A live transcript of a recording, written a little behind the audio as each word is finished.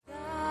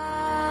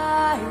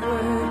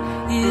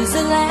is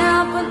a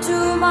lamp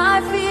unto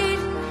my feet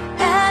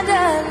and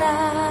a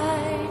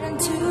light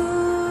unto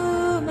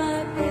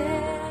my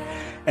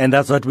path. And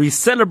that's what we're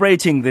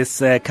celebrating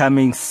this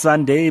coming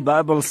Sunday,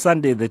 Bible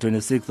Sunday, the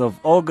 26th of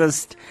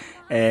August.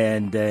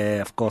 And,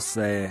 of course,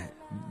 the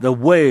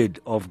Word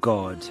of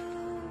God.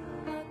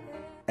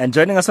 And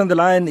joining us on the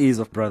line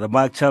is Brother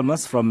Mike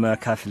Chalmers from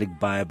Catholic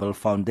Bible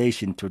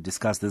Foundation to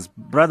discuss this.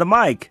 Brother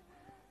Mike.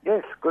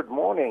 Yes, good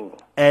morning.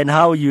 And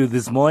how are you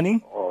this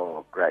morning?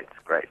 Oh, great,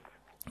 great.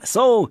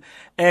 So,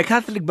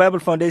 Catholic Bible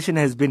Foundation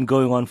has been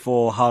going on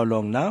for how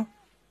long now?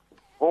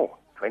 Oh,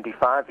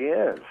 25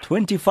 years.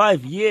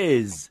 25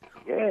 years.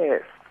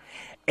 Yes.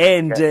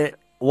 And Yes.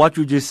 what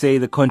would you say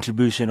the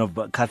contribution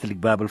of Catholic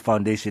Bible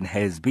Foundation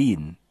has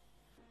been?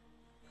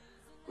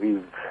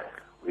 We've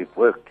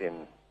worked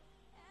in,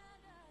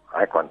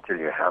 I can't tell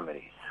you how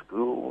many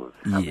schools,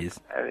 how many Yes.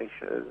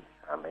 parishes,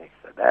 how many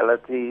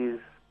sodalities.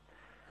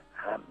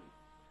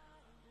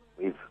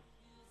 We've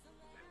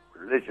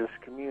religious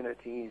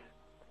communities.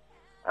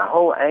 Our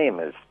whole aim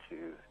is to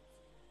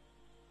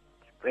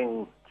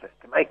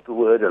make the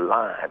word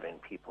alive in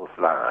people's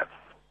lives,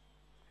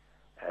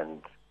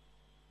 and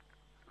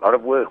a lot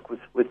of work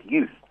with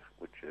youth,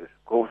 which of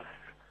course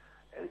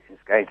is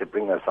going to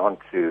bring us on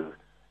to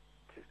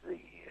the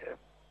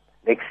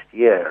next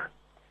year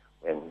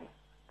when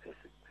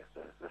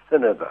the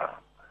synod,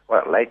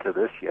 later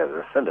this year,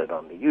 the synod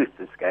on the youth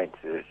is going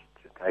to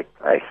take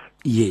place.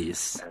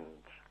 Yes. And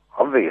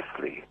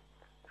obviously,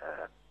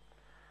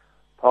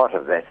 part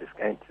of that is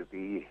going to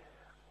be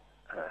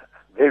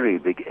a very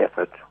big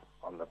effort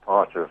on the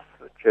part of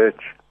the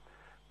Church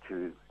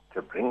to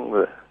bring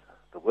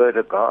the Word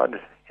of God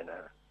in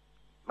a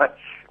much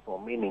more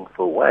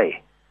meaningful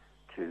way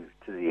to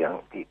the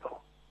young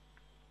people.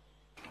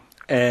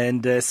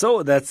 And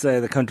so that's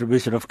the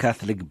contribution of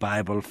Catholic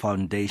Bible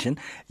Foundation.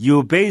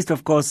 You're based,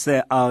 of course,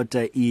 out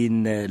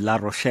in La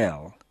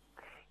Rochelle.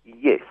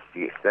 Yes,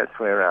 that's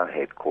where our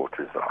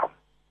headquarters are.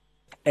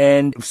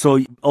 And so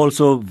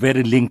also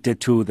very linked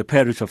to the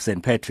parish of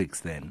St.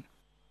 Patrick's then?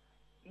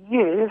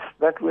 Yes,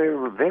 but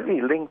we're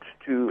very linked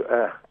to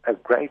a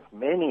great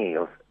many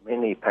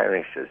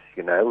parishes.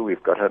 You know,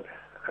 we've got a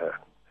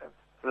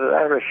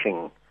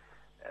flourishing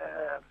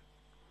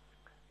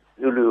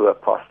Zulu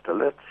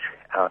apostolate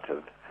out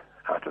of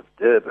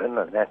Durban,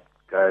 and that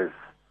goes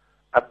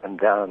up and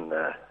down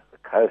the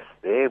coast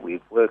there.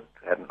 We've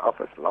had an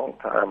office a long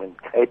time in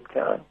Cape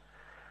Town,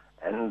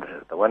 and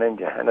the one in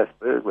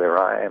Johannesburg, where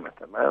I am at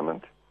the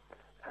moment.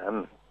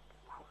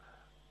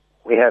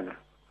 We have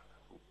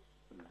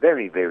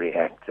very, very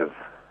active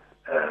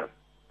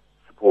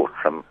support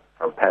from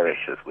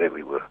parishes where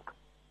we work.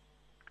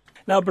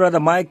 Now, Brother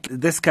Mike,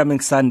 this coming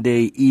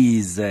Sunday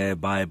is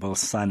Bible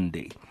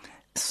Sunday.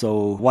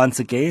 So once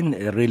again,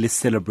 really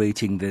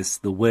celebrating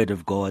the Word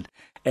of God,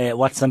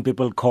 what some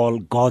people call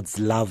God's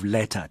love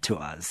letter to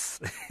us.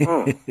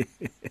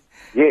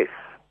 Yes.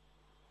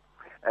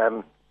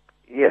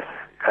 Yes.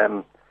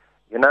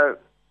 You know,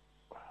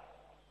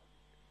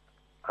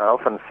 I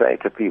often say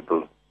to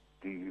people,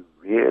 do you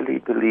really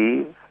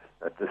believe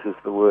that this is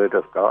the Word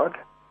of God?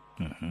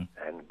 Mm-hmm.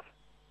 And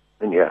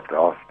then you have to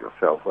ask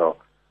yourself, well,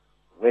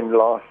 when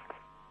last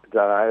did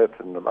I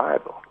open the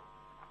Bible?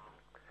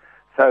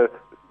 So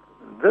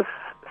this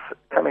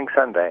coming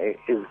Sunday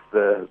is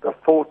the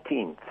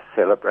 14th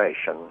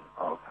celebration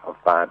of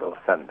Bible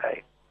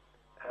Sunday.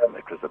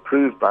 It was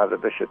approved by the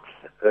bishops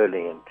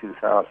early in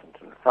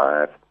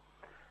 2005,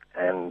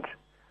 and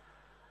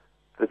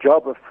the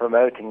job of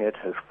promoting it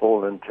has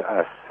fallen to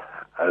us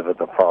over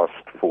the past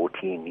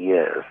 14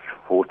 years,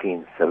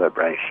 14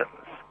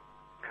 celebrations.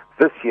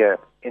 This year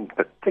in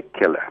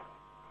particular,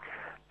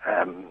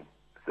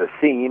 the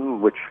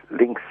theme which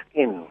links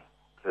in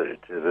to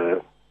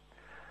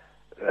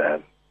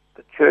the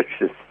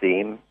Church's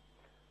theme,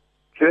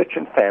 Church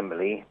and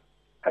Family,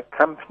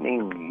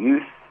 accompanying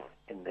youth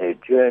in their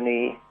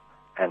journey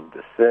and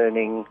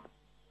discerning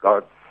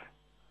God's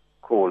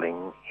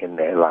calling in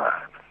their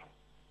lives.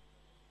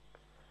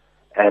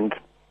 And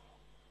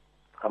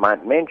I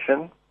might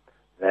mention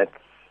that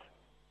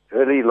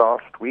early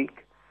last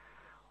week,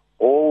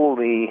 all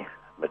the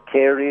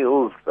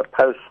materials, the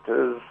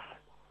posters,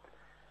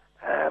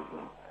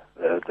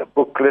 the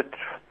booklet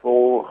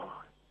for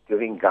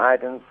giving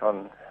guidance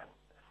on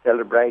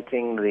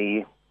celebrating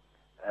the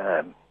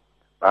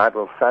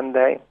Bible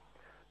Sunday,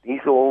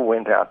 these all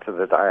went out to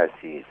the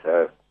diocese.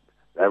 So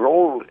they're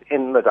all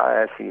in the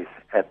diocese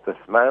at this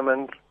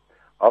moment.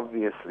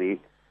 Obviously,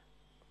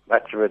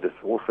 much of it has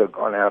also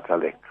gone out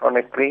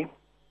electronically.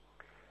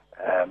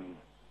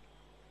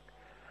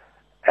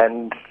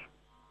 And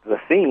the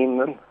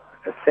theme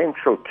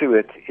essential to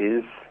it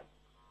is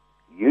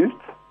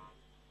youth,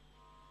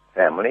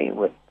 family,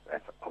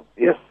 that's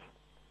obvious,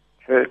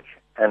 church,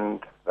 and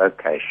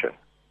vocation.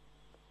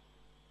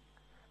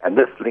 And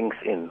this links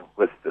in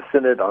with the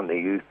Synod on the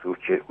Youth,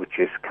 which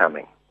is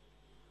coming.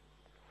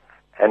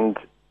 And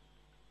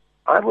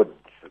I would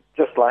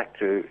just like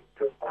to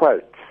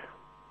quote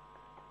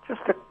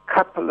just a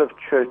couple of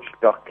church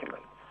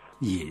documents.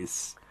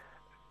 Yes.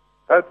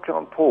 Pope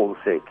John Paul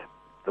said,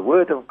 the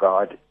Word of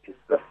God is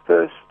the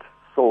first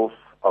source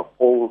of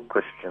all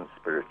Christian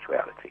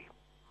spirituality.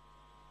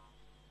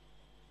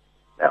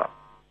 Now,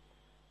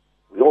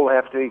 we all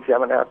have to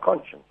examine our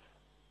conscience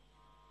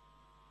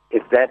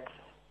if that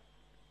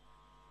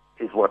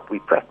is what we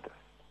practice.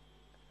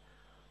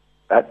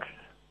 But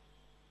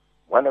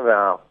one of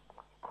our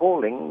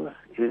callings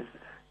is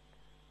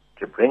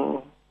to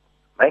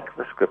make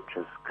the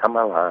Scriptures come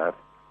alive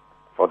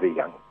for the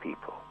young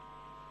people.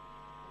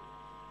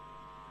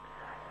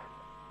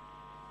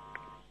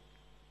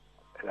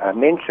 I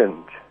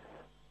mentioned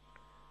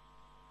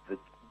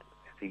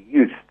the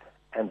youth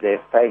and their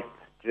faith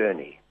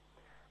journey.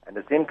 And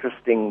it's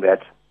interesting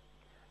that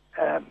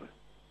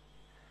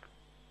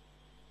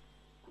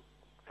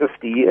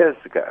 50 years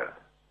ago,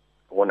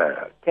 or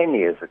no, 10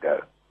 years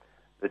ago,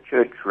 the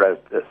church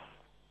wrote this: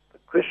 the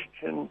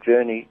Christian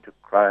journey to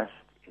Christ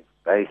is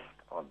based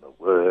on the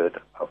Word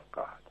of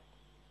God.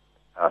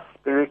 Our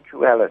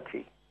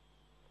spirituality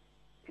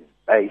is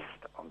based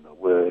on the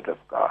Word of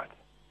God.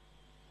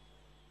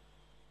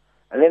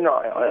 And then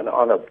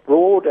on a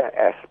broader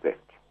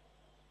aspect,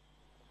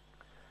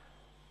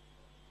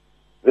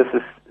 this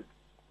is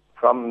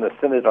from the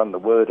Synod on the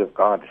Word of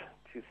God,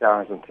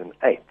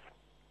 2008.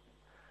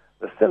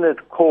 The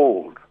Synod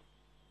called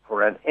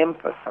for an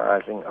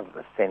emphasizing of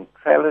the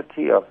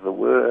centrality of the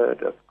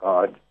Word of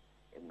God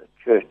in the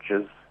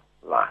Church's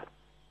life,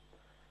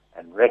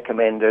 and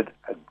recommended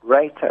a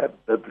greater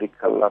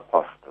biblical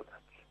apostolate,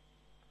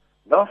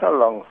 not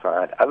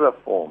alongside other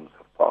forms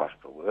of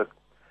pastoral work,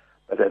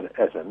 but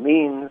as a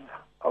means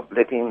of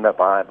letting the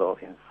Bible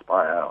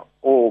inspire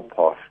all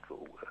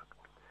pastoral work.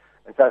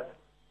 And so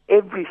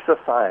every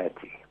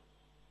society,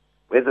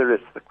 whether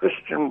it's the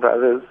Christian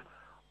Brothers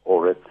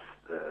or it's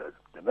the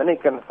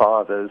Dominican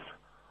Fathers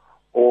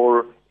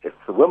or it's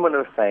the Women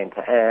of St.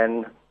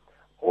 Anne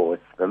or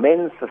it's the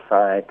Men's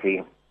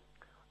Society,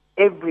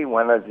 every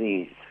one of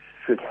these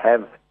should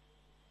have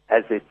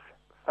as its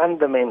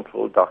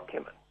fundamental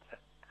document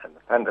and the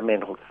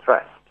fundamental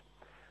thrust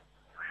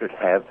should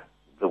have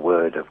the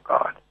Word of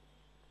God.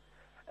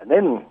 And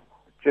then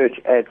the Church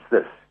adds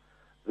this: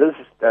 this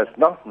does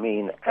not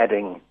mean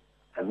adding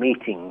a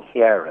meeting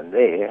here and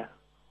there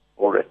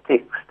or a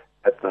text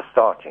at the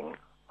starting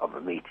of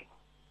a meeting.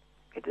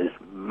 It is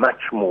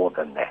much more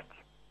than that.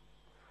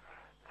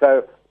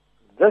 So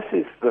this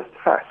is the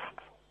thrust.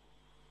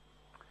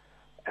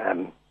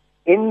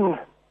 In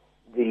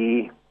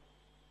the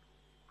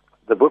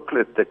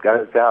booklet that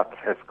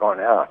has gone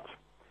out,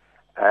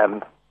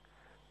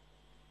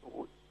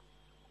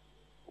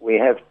 we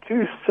have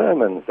two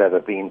sermons that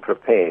have been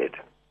prepared.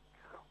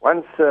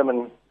 One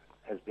sermon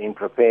has been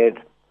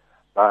prepared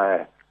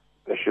by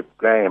Bishop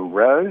Graham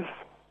Rose.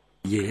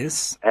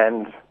 Yes.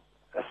 And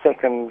a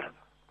second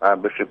by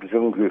Bishop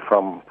Zungu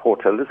from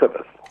Port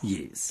Elizabeth.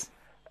 Yes.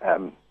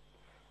 And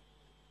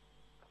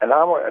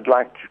I'd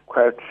like to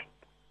quote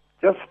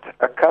just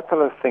a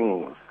couple of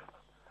things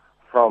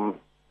from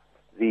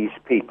these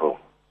people.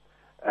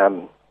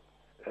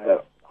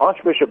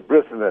 Archbishop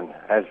Brisbane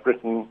has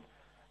written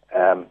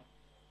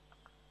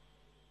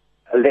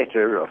a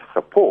letter of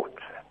support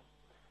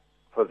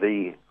for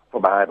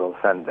Bible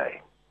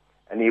Sunday.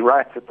 And he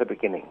writes at the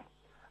beginning,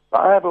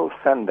 Bible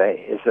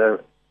Sunday is a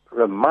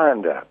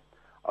reminder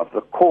of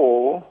the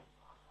call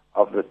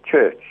of the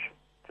Church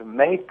to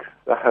make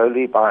the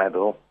Holy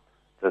Bible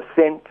the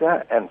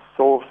center and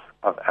source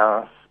of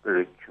our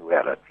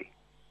spirituality.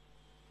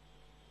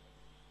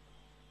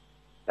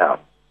 Now,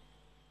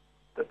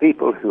 the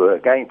people who are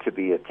going to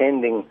be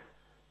attending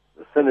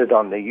the Synod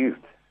on the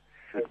Youth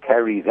should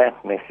carry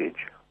that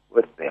message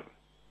with them.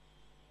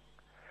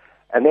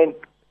 And then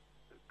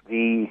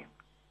the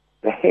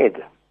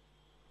head,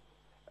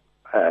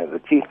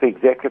 the chief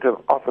executive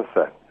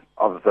officer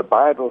of the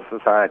Bible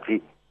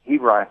Society, he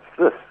writes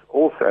this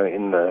also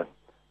in the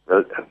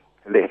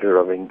letter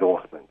of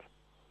endorsement: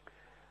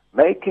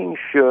 making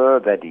sure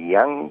that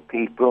young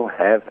people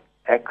have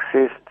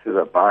access to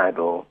the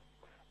Bible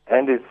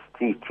and its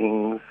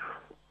teachings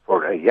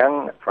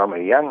from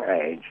a young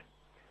age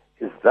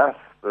is thus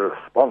the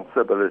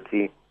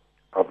responsibility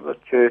of the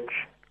Church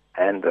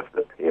and of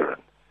the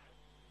parents.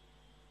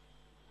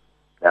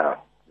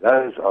 Now,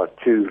 those are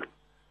two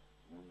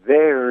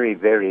very,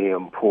 very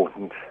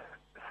important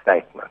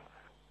statements.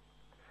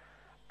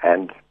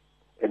 And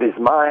it is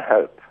my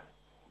hope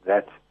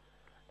that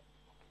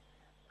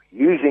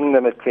using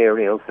the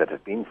materials that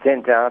have been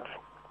sent out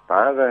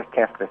by the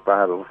Catholic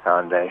Bible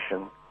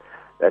Foundation,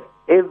 that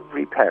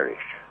every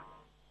parish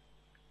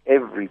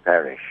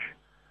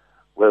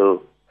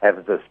will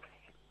have this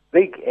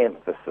big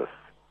emphasis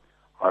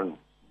on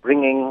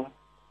bringing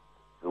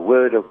the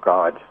Word of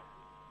God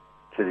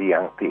to the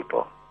young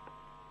people.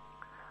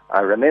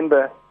 I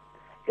remember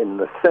in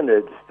the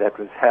synod that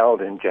was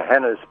held in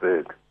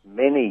Johannesburg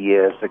many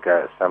years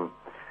ago, some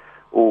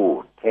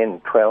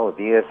 10, 12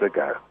 years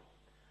ago,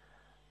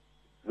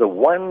 the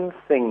one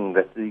thing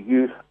that the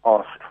youth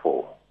asked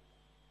for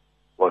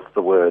was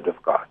the Word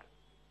of God.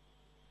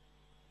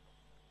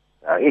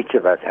 Now, each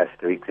of us has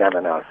to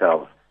examine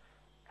ourselves.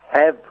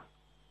 Have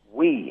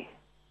we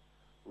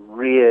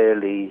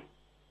really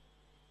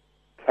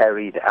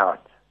carried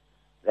out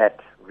that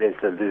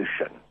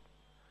resolution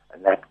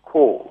and that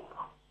call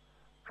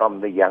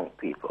from the young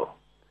people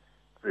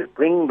to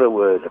bring the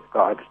Word of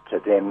God to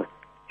them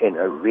in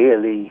a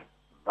really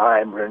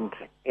vibrant,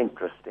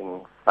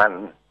 interesting,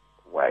 fun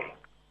way.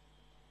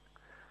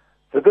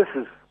 So this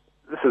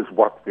is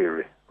what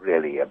we're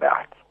really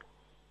about.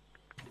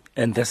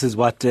 And this is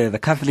what the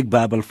Catholic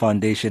Bible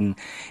Foundation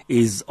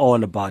is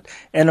all about.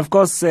 And of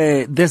course,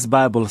 this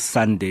Bible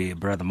Sunday,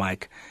 Brother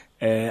Mike,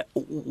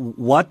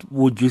 what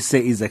would you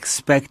say is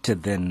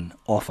expected then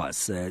of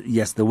us?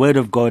 Yes, the Word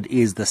of God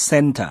is the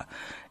center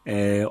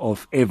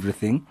of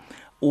everything.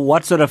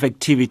 What sort of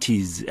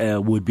activities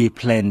would be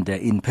planned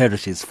in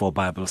parishes for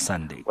Bible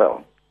Sunday?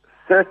 Well,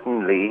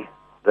 certainly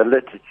the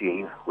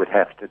liturgy would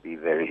have to be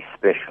very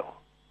special.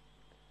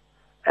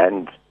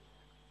 And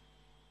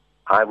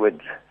I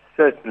would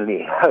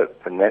certainly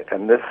hope,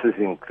 and this is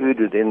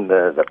included in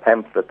the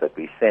pamphlet that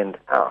we send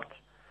out,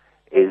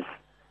 is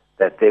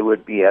that there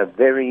would be a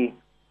very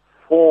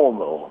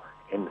formal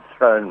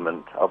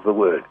enthronement of the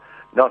Word,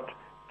 not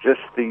just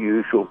the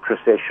usual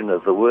procession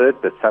of the Word,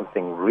 but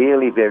something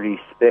really very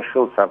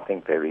special,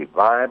 something very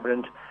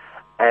vibrant,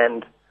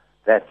 and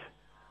that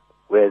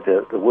where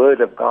the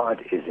Word of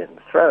God is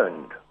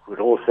enthroned would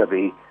also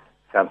be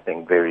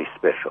something very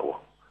special.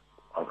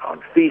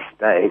 On feast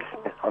days,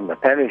 on the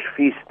parish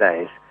feast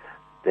days,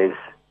 there's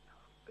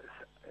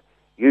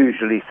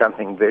usually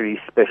something very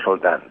special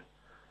done.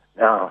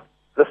 Now,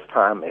 this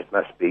time it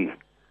must be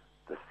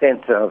the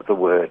center of the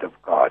Word of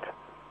God.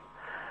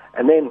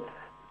 And then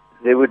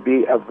there would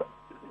be,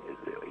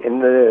 in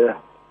the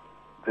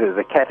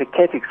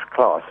catechetics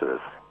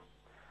classes,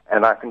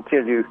 and I can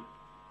tell you,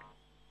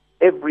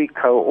 every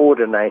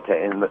coordinator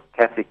in the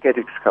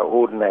catechetics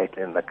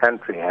coordinator in the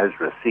country has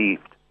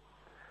received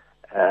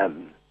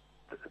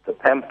the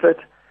pamphlet,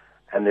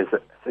 and there's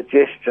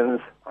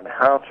suggestions on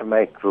how to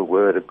make the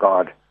Word of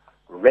God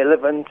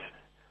relevant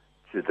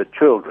to the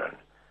children.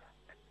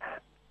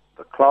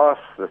 The class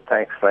that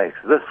takes place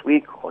this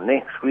week or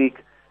next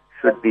week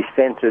should be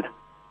centered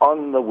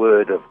on the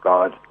Word of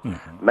God,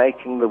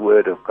 making the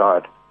Word of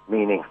God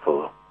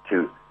meaningful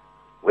to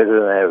whether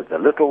they're the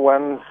little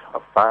ones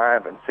of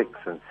 5 and 6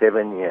 and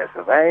 7 years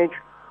of age,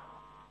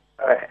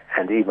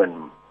 and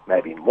even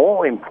maybe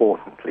more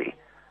importantly,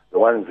 the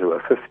ones who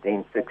are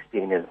 15,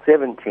 16, and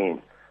 17,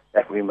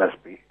 that we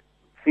must be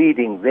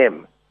feeding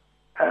them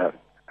a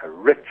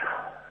rich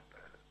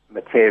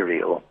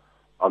material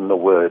on the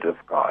Word of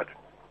God.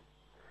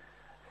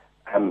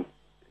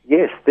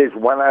 Yes, there's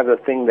one other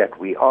thing that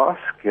we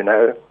ask,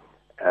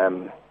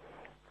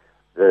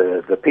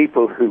 the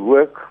people who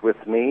work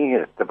with me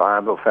at the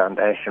Bible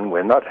Foundation,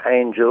 we're not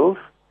angels,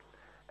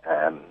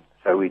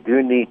 so we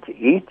do need to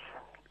eat,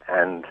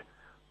 and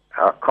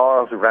our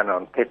cars run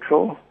on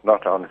petrol,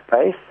 not on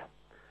faith.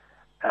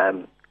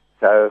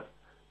 So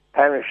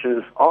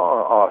parishes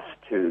are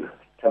asked to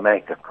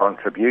make a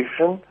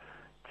contribution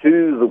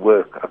to the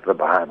work of the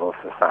Bible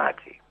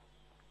Society.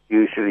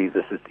 Usually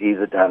this is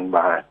either done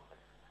by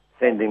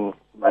sending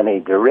money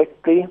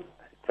directly,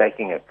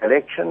 taking a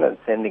collection and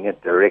sending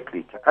it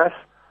directly to us,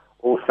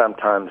 or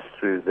sometimes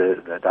through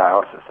the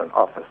diocesan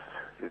office,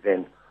 who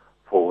then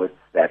forwards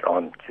that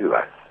on to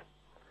us.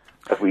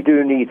 But we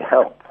do need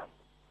help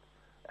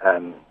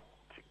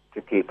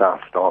to keep our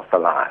staff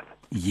alive.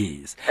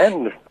 Yes.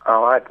 And I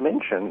might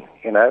mention,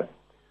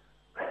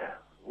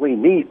 we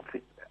need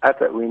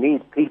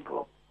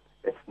people.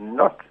 It's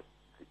not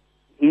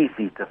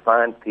easy to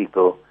find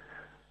people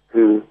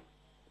who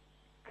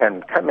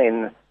can come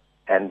in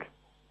and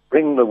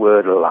bring the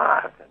Word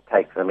alive and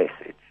take the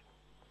message.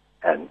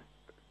 And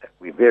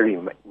we very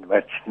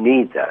much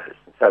need those.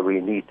 So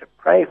we need to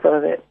pray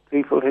for the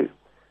people to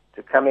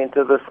come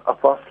into this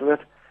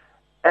apostolate,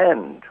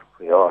 and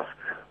we ask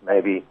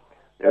maybe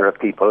there are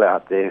people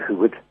out there who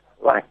would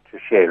like to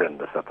share in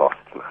this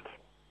apostolate.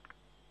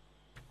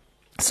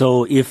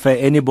 So if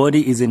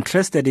anybody is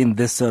interested in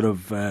this sort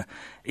of,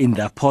 in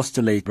the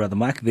apostolate, Brother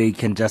Mark, they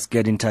can just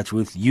get in touch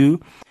with you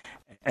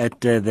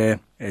at the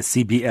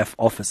CBF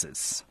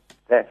offices.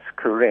 That's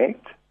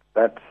correct,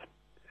 but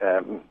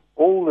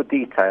all the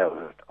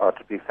details are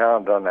to be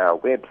found on our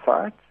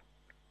website,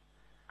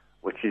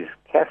 which is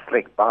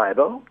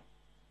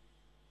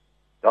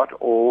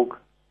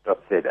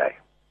catholicbible.org.za.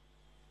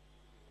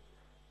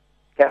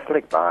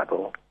 Catholic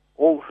Bible,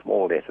 all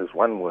small letters,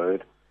 one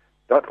word,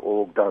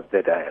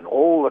 .org.za, and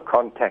all the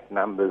contact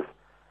numbers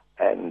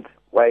and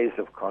ways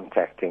of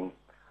contacting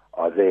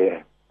are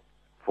there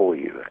for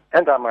you.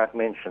 And I might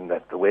mention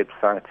that the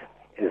website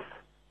is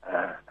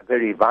a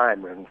very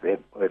vibrant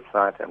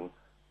website and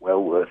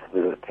well worth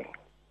visiting.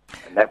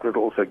 And that would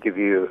also give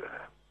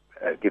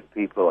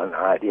people an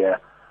idea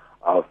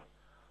of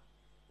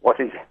what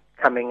is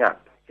coming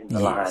up in the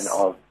line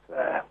of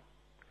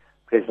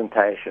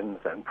presentations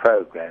and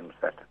programs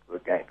that we're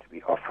going to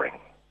be offering.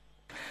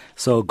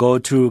 So go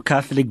to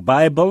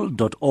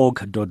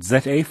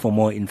catholicbible.org.za for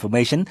more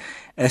information,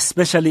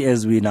 especially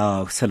as we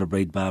now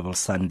celebrate Bible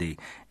Sunday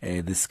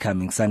this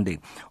coming Sunday.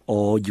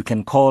 Or you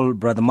can call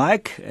Brother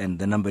Mike, and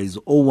the number is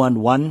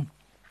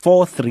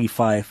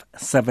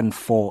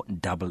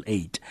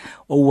 011-435-7488.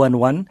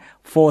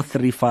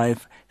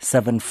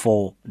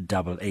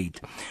 011-435-7488.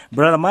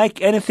 Brother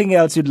Mike, anything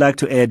else you'd like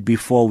to add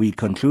before we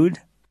conclude?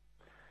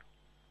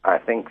 I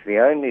think the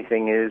only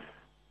thing is,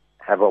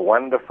 have a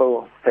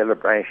wonderful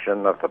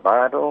celebration of the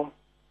Bible.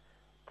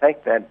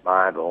 Take that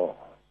Bible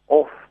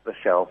off the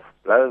shelf,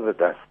 blow the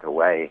dust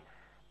away,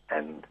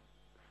 and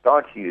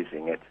start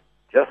using it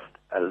just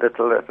a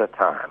little at a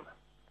time.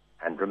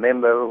 And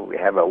remember, we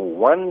have a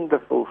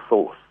wonderful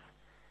source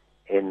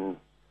in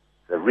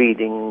the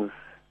readings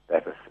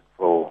that is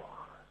for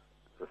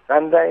the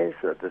Sundays,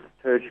 the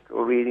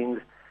liturgical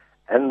readings,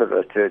 and the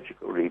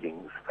liturgical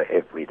readings for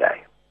every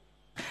day.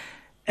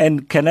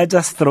 And can I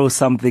just throw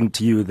something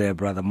to you there,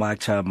 Brother Mark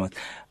Chalmers?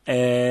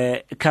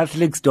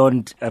 Catholics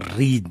don't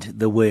read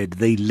the word,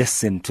 they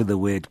listen to the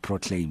word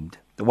proclaimed.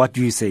 What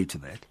do you say to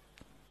that?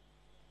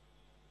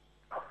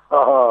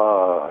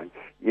 Oh,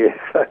 yes.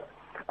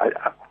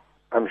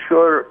 I'm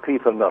sure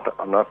people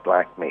are not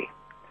like me.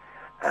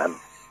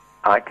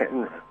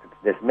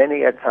 There's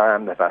many a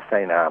time that I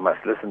say now I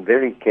must listen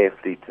very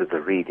carefully to the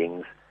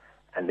readings,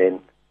 and then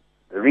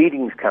the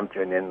readings come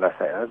to an end and I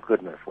say, oh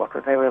goodness, what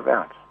were they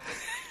about?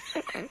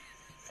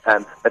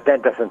 But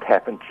that doesn't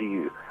happen to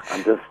you.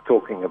 I'm just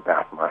talking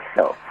about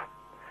myself.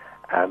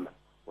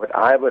 What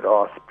I would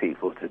ask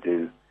people to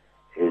do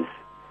is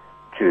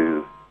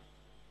to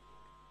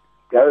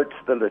go to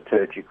the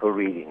liturgical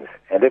readings.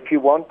 And if you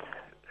want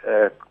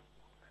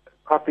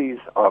copies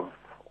of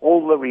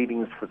all the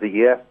readings for the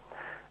year,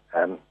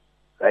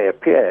 they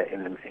appear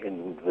in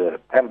the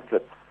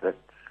pamphlets that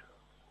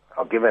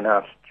are given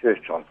out to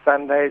church on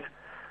Sundays,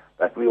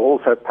 but we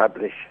also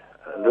publish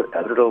a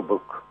little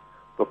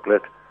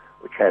booklet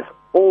which has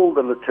all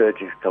the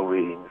liturgical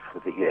readings for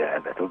the year,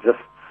 and it'll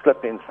just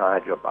slip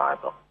inside your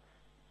Bible.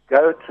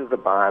 Go to the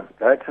Bible,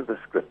 go to the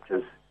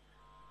Scriptures,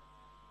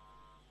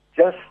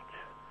 just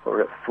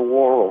for 4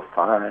 or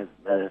 5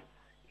 minutes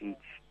each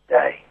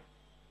day.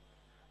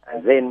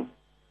 And then,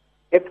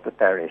 if the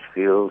parish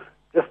feels,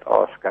 just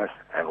ask us,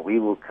 and we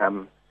will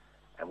come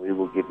and we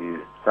will give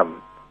you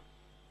some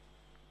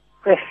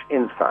fresh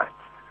insights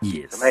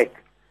to make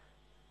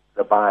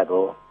the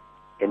Bible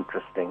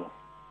interesting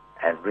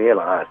and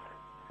realize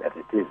that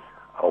it is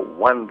a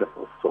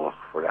wonderful source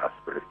for our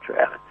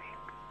spirituality.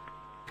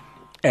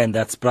 And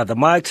that's Brother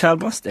Mark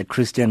Chalmers, a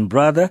Christian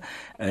brother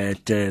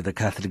at the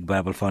Catholic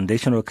Bible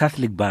Foundation or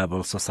Catholic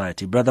Bible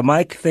Society. Brother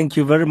Mike, thank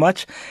you very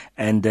much,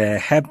 and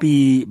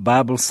happy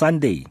Bible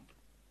Sunday.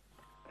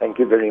 Thank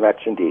you very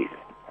much indeed,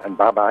 and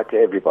bye-bye to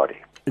everybody.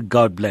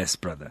 God bless,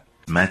 brother.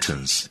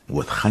 Matins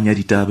with Khanya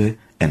Ditabe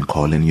and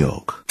Colin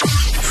York.